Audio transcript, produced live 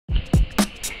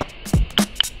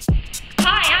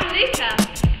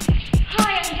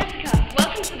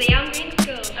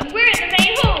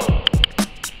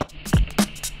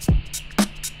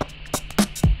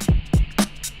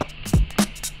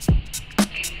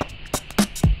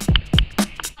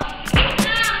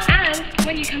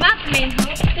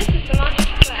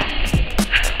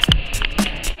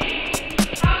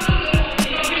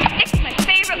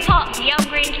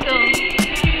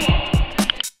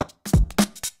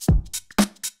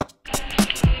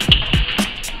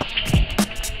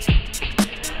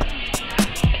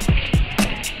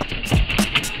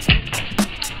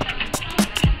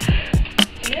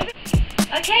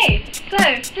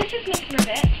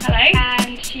Ribbit. Hello.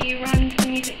 And she runs the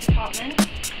music department.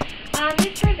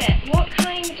 Miss Ribbit, what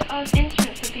kind of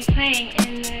instruments will be playing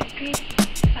in the Goose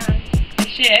band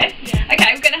this year? Yeah.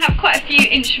 Okay, we're going to have quite a few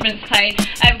instruments played.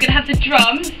 We're going to have the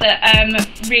drums that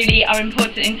really are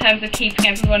important in terms of keeping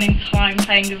everyone in time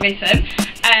playing the rhythm.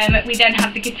 We then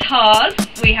have the guitars.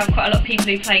 We have quite a lot of people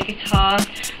who play guitars,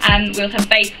 and we also have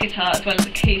bass guitar as well as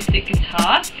acoustic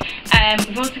guitar.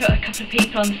 We've also got a couple of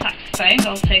people on the saxophone,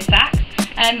 alto sax,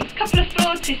 a couple of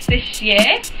flautists this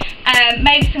year,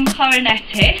 maybe some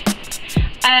clarinetists,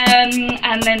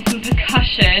 and then some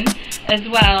percussion as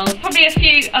well. Probably a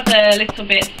few other little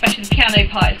bits, especially the piano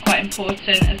part is quite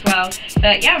important as well.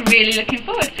 But yeah, I'm really looking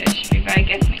forward to it. It should be very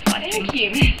good and exciting. Thank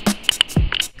you.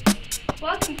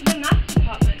 Welcome to the maths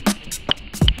department.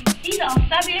 These are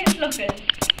fabulous lookers.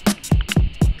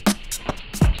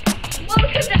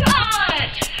 Welcome to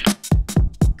art!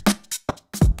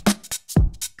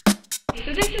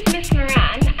 So this is Miss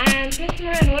Moran, and Miss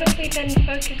Moran, what have we been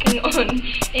focusing on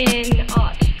in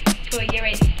art for Year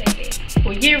 8 lately?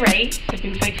 Well, Year 8 have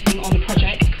been focusing on a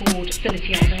project called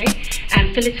Filetiado,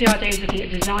 and Filetiado is looking at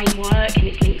design work, and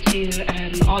it's linked to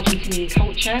Argentinian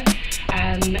culture,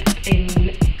 and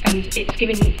it's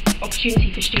giving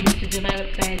opportunity for students to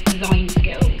develop their design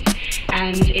skills,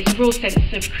 and it's a real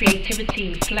sense of creativity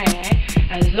and flair.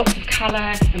 There's lots of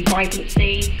colour and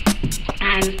vibrancy,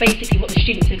 and basically what the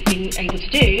students have been able to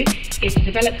do is to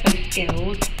develop those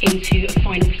skills into a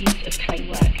final piece of clay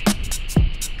work.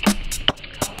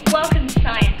 Welcome to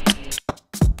science.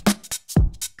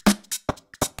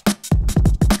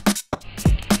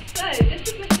 So this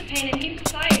is Mr. Payne, and he's a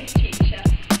science teacher.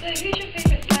 So who's your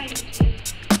favourite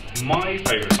scientist? My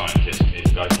favourite scientist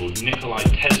is a guy called Nikola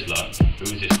Tesla, who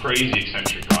was this crazy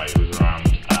eccentric guy who was around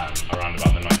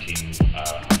about the 1900s,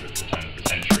 the turn of the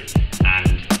century. And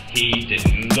he did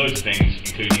loads of things,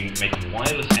 including making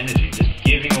wireless energy, just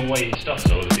giving away his stuff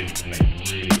so other people can make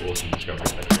really awesome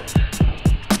discoveries later on.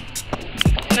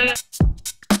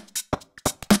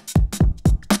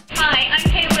 Hi, I'm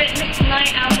Kate Smith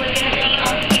tonight, and we're going to be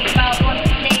asking about one of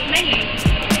today's menus.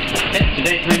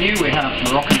 Today's menu we have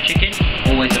Moroccan chicken,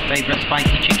 always a favourite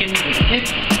spicy chicken with the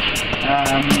kids.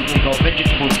 We've got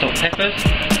vegetable stock peppers,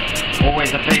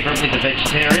 always a favourite with the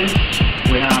vegetarians.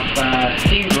 We have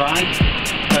steamed rice,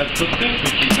 herb couscous,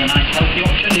 which is a nice healthy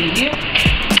option in here.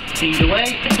 Steamed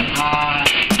away.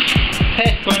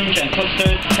 Pear sponge and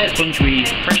custard. Pear sponge we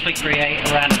freshly create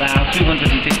around about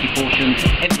 250 portions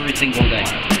every single day.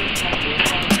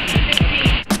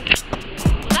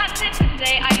 That's it for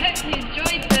today. I hope you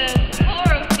enjoyed the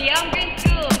tour of the Elmgreen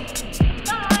School.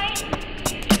 Bye!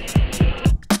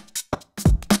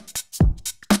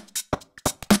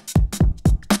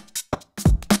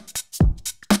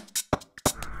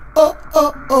 Oh,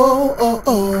 oh, oh, oh.